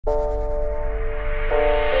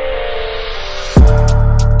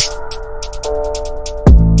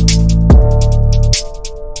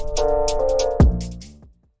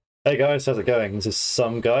guys, how's it going? This is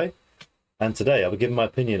Some Guy, and today I'll be giving my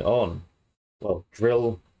opinion on, well,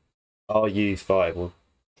 Drill RU5, or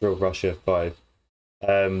Drill Russia 5.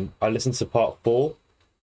 I listened to part 4,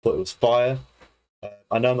 thought it was fire.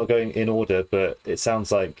 I know I'm not going in order, but it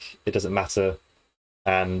sounds like it doesn't matter,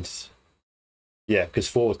 and yeah, because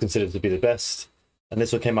 4 was considered to be the best, and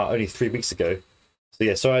this one came out only 3 weeks ago. So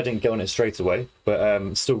yeah, sorry I didn't get on it straight away,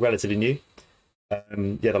 but still relatively new.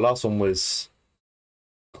 Yeah, the last one was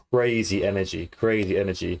crazy energy.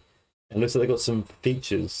 It looks like they got some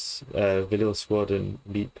features, VELIAL SQUAD and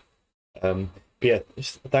MEEP. But yeah,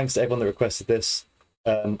 thanks to everyone that requested this.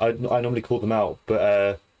 I normally call them out,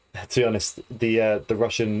 but to be honest, the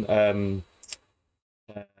Russian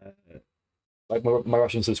like my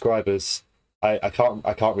Russian subscribers, I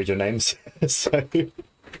can't read your names, so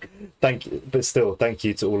thank you. But still, thank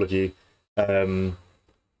you to all of you. And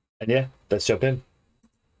yeah, let's jump in.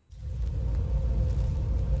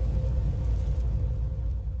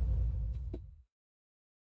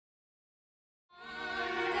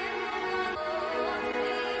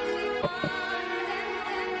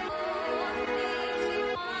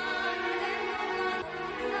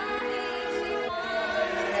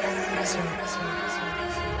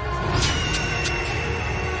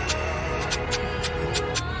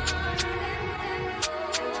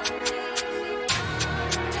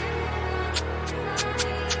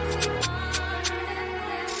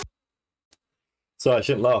 So I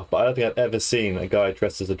shouldn't laugh, but I don't think I've ever seen a guy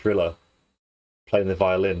dressed as a driller playing the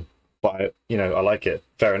violin. But I like it.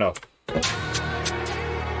 Fair enough. God,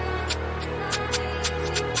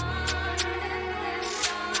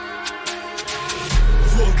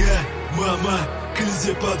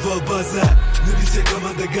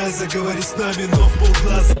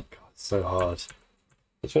 it's so hard.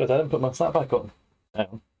 I just realized I didn't put my snapback on. Hang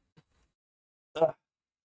on.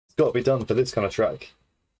 It's got to be done for this kind of track.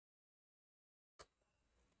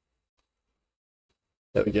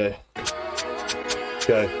 There we go.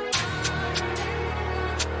 Go.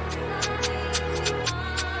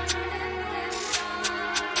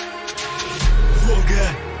 Волга,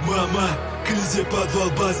 мама, Колизей, подвал,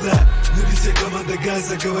 база. На весе команда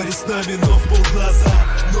газа, говори с нами, но в полглаза.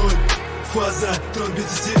 Ноль, фаза, трон,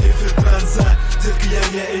 битиси, эфир транса. Детка, я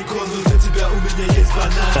не икон, но для тебя у меня есть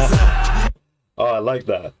бананза. Oh, I like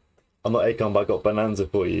that. I'm not Akon, but I got Bonanza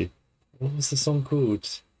for you. What was the song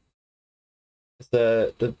called? It's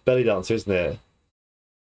the belly dancer, isn't it?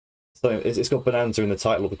 So it's got Bonanza in the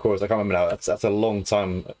title of the chorus. I can't remember now. That's a long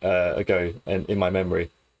time ago in my memory.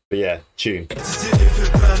 But yeah, tune.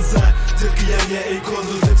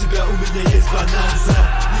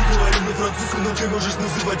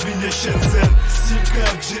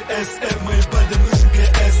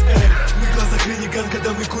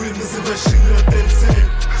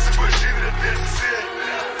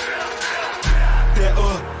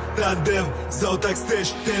 Тандем, золотак стэш,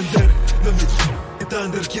 тендер. На мне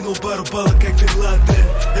тандер кинул пару палок, как Бен Ладен.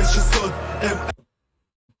 S600, M.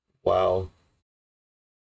 Wow.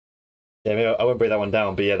 Yeah, maybe I won't break that one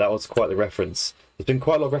down, but yeah, that was quite the reference. There's been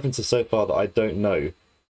quite a lot of references so far that I don't know.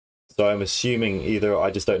 So I'm assuming either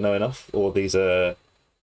I just don't know enough, or these are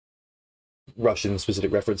Russian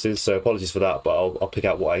specific references, so apologies for that, but I'll pick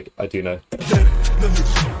out what I do know.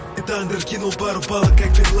 Тандер кинул пару палок,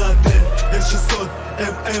 как Бен Ладен. S600,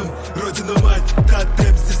 ММ, родина мать,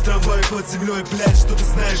 тотем. Здесь трамвай под землей, блядь, что ты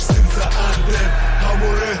знаешь, сын за Анден.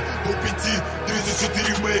 Аморе, по 5,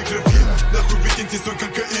 34 моей крови. Нахуй выкиньте свой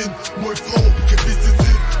кокаин. Мой флоу, как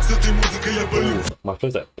пестицид. С этой музыкой я болю. My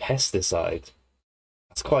flow's like pesticide.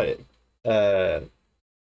 That's quite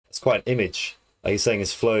an image. Like he's saying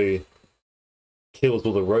his flow kills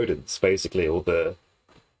all the rodents, basically, all the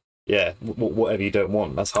yeah, whatever you don't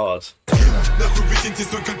want. That's hard. Нахуй выкиньте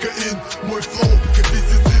свой кокаин. Мой флоу, как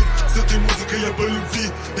пестицид. С этой музыкой я по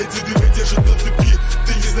любви. Эти дымы держат на цепи.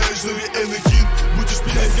 Ты не знаешь, новый Энакин. Будешь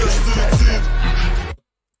пилять, скажешь суицид.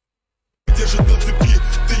 Держат на цепи.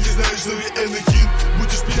 Ты не знаешь, новый Энакин.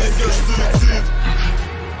 Будешь пилять, скажешь суицид.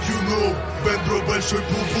 You know, Бендро большой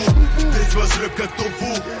бубу. Весь ваш рэп как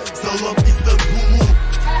тофу. Салам из Стамбулу.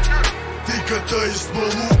 Ты катаешь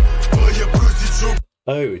смолу. Твоя бросит жопу.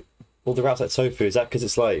 Oh, all the raps like tofu, is that because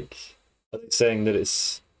it's like, are they saying that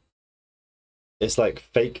it's like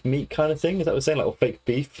fake meat kind of thing? Is that what they're saying, like, or fake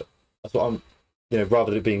beef? That's what I'm, rather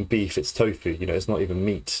than it being beef, it's tofu, it's not even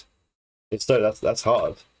meat. If so, that's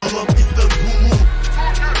hard.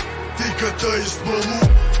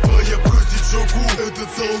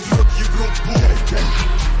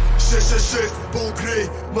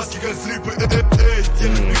 Маски как слипы, я как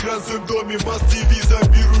мигрант в своем доме, Масс-ТВ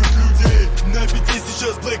зомбируют людей. На бите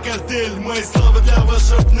сейчас Black Cartel, моя слава для вас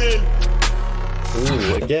шапнель.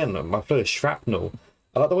 Ooh, again, my flow is shrapnel.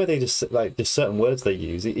 I like the way they just like just certain words they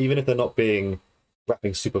use, even if they're not being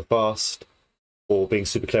rapping super fast or being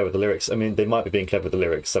super clever with the lyrics. I mean, they might be being clever with the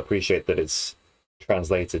lyrics. I appreciate that it's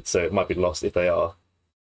translated, so it might be lost if they are.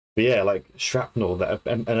 But yeah, like shrapnel, that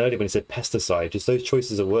and earlier when he said pesticide, just those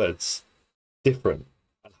choices of words, different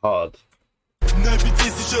and hard. На пяти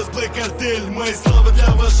сейчас Black Cartel, моя слава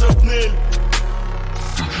для вас шрапнель.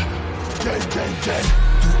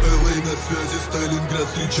 LA на связи, Сталинград,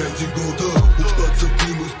 встречайте года. Упаться в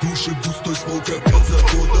дым из души, густой смог опять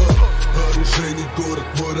завода. Оружейный город,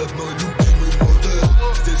 мой родной любимый модель.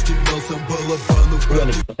 Здесь снимал сам Балабанов.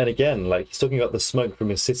 And again, like he's talking about the smoke from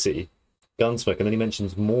his city, Gunsmoke, and then he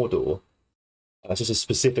mentions Mordor. That's just a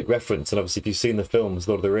specific reference, and obviously if you've seen the films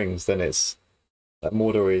Lord of the Rings, then it's like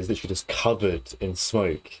Mordor is literally just covered in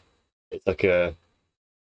smoke. It's like a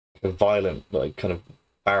violent, like kind of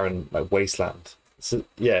barren, like wasteland. So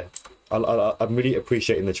yeah, I'm really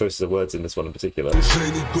appreciating the choices of words in this one in particular.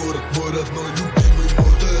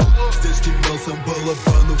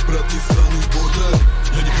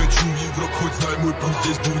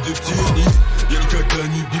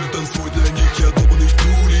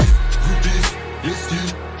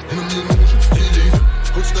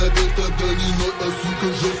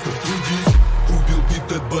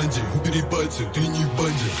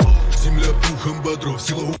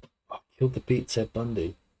 Killed the beat Ted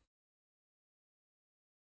Bundy.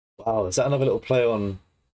 Wow, is that another little play on,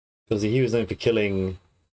 because he was known for killing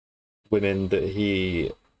women that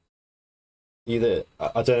he either,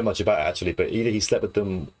 I don't know much about it actually, but either he slept with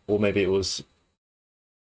them or maybe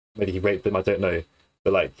he raped them, I don't know.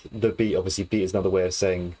 But like the beat, obviously beat is another way of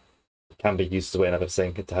saying, can be used as a way of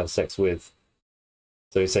saying to have sex with.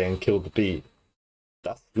 So he's saying killed the beat.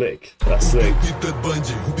 That's slick. That's slick.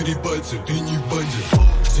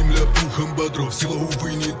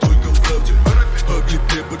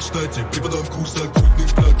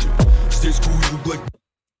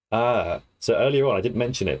 Ah, so earlier on I didn't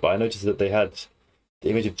mention it, but I noticed that they had the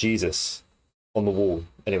image of Jesus on the wall,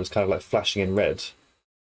 and it was kind of like flashing in red.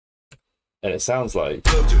 And it sounds like...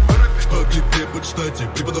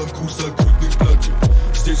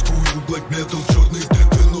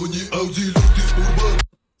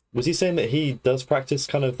 Was he saying that he does practice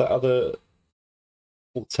kind of that other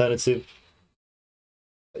alternative?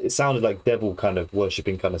 It sounded like devil kind of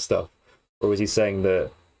worshipping kind of stuff. Or was he saying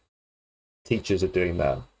that teachers are doing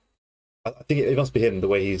that? I think it must be him, the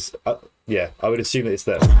way he's... yeah, I would assume that it's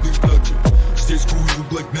them. Close.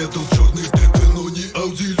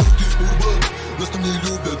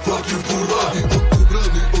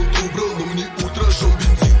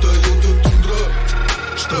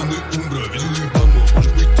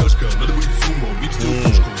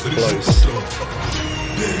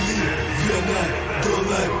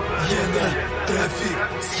 Трафик,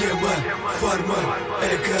 схема, фарма,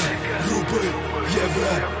 эко, рубль,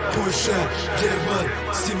 евро, Польша, Герман,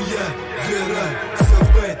 семья, вера,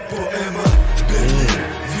 совбет, поэма, Берлин,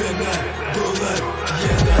 Вена, доллар,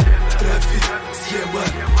 иена, трафик, схема,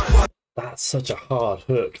 фарма. That's such a hard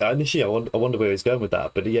hook. Initially, I wonder where he's going with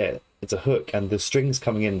that, but yeah, it's a hook, and the strings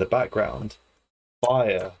coming in the background,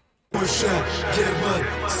 fire.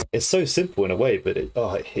 It's so simple in a way, but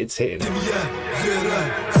it's hitting.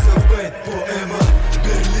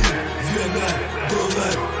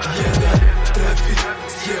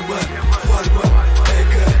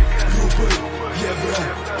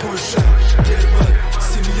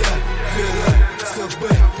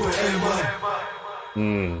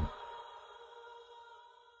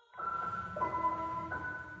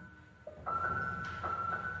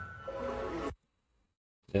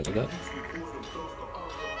 Yeah, with that.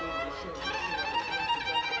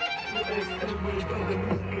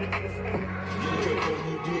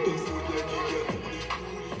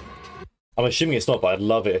 I'm assuming it's not, but I'd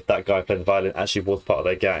love it if that guy playing the violin actually was part of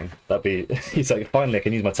their gang. That'd be, he's like, finally I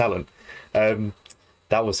can use my talent.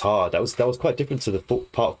 That was hard. That was quite different to the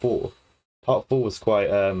part 4. Part 4 was quite,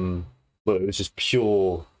 well, it was just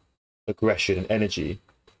pure aggression and energy.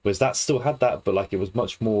 Whereas that still had that, but like it was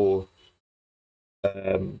much more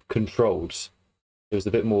controlled. It was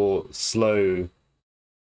a bit more slow,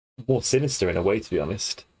 more sinister in a way, to be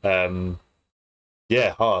honest.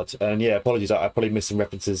 Yeah, hard. And yeah, apologies, I probably missed some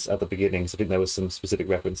references at the beginning, so I think there was some specific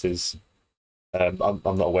references I'm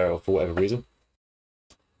not aware of for whatever reason.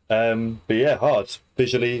 But yeah, hard.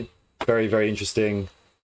 Visually, very, very interesting.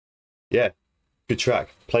 Yeah, good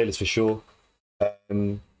track. Playlist for sure.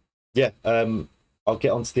 Yeah, I'll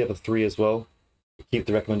get on to the other 3 as well. Keep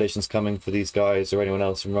the recommendations coming for these guys or anyone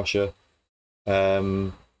else from Russia.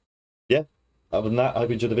 Yeah, other than that, I hope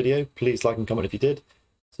you enjoyed the video. Please like and comment if you did.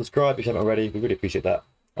 Subscribe if you haven't already. We really appreciate that.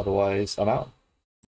 Otherwise, I'm out.